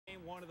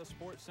one of the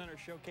Sports Center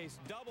Showcase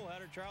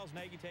doubleheader. Charles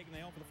Nagy taking the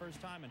home for the first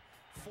time in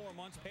 4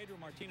 months. Pedro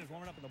Martinez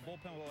warming up in the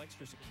bullpen with a little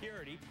extra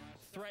security.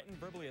 Threatened,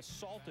 verbally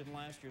assaulted in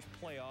last year's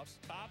playoffs.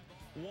 Top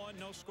one,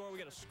 no score. We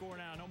got a score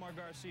now. Nomar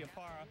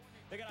Garcia-Parra.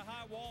 They got a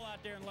high wall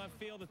out there in left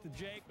field at the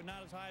Jake, but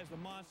not as high as the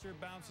Monster.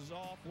 Bounces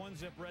off.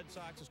 1-zip Red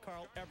Sox as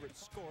Carl Everett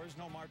scores.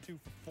 Nomar 2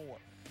 for 4.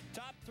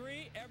 Top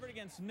three, Everett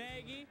against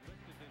Nagy.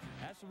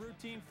 That's a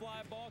routine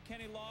fly ball.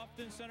 Kenny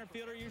Lofton, center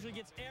fielder, usually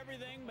gets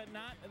everything, but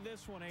not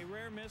this one. A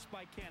rare miss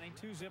by Kenny.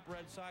 2-zip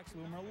Red Sox.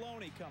 Lou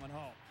Merloni coming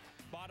home.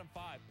 Bottom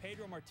five,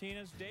 Pedro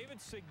Martinez. David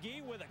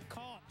Segui with a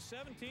conk.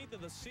 17th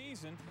of the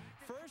season.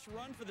 First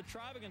run for the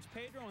Tribe against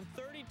Pedro in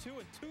 32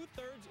 and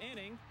 2/3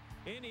 inning.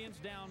 Indians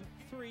down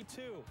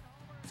 3-2.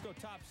 Let's go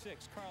top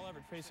six. Carl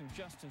Everett facing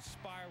Justin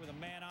Spire with a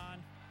man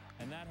on.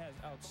 And that has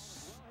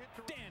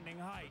outstanding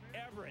height.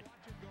 Everett,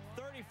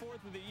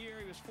 34th of the year.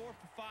 He was 4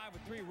 for 5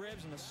 with 3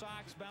 ribs, and the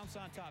Sox bounce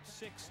on top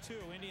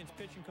 6-2. Indians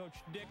pitching coach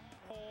Dick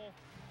Pohl.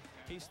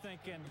 He's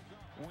thinking,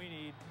 we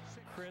need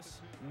Chris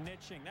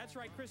Nitching. That's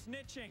right, Chris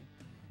Nitching.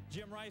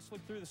 Jim Rice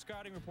looked through the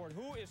scouting report.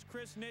 Who is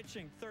Chris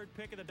Nitching? Third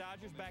pick of the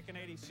Dodgers back in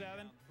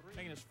 '87.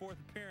 Making his 4th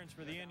appearance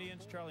for the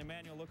Indians. Charlie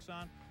Manuel looks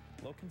on.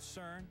 A little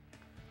concern.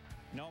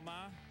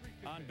 Noma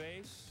on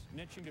base.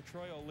 Nitching to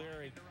Troy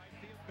O'Leary.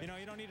 You know,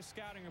 you don't need a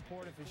scouting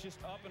report. If it's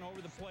just up and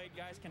over the plate,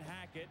 guys can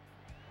hack it.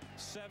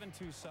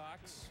 7-2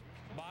 Sox.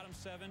 Bottom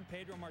 7,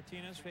 Pedro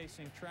Martinez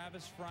facing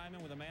Travis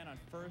Fryman with a man on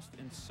first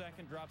and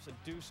second. Drops a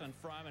deuce on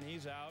Fryman.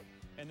 He's out.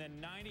 And then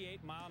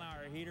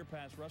 98-mile-an-hour heater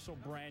pass Russell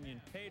Branyan.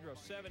 Pedro,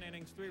 7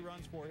 innings, 3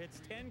 runs, 4 hits,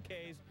 10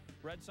 Ks.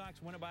 Red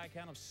Sox win it by a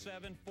count of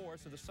 7-4.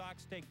 So the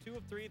Sox take 2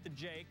 of 3 at the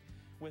Jake,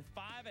 with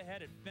 5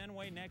 ahead at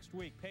Fenway next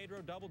week.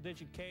 Pedro,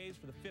 double-digit Ks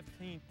for the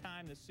 15th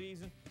time this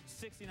season,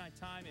 69th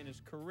time in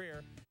his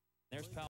career. There's Pal.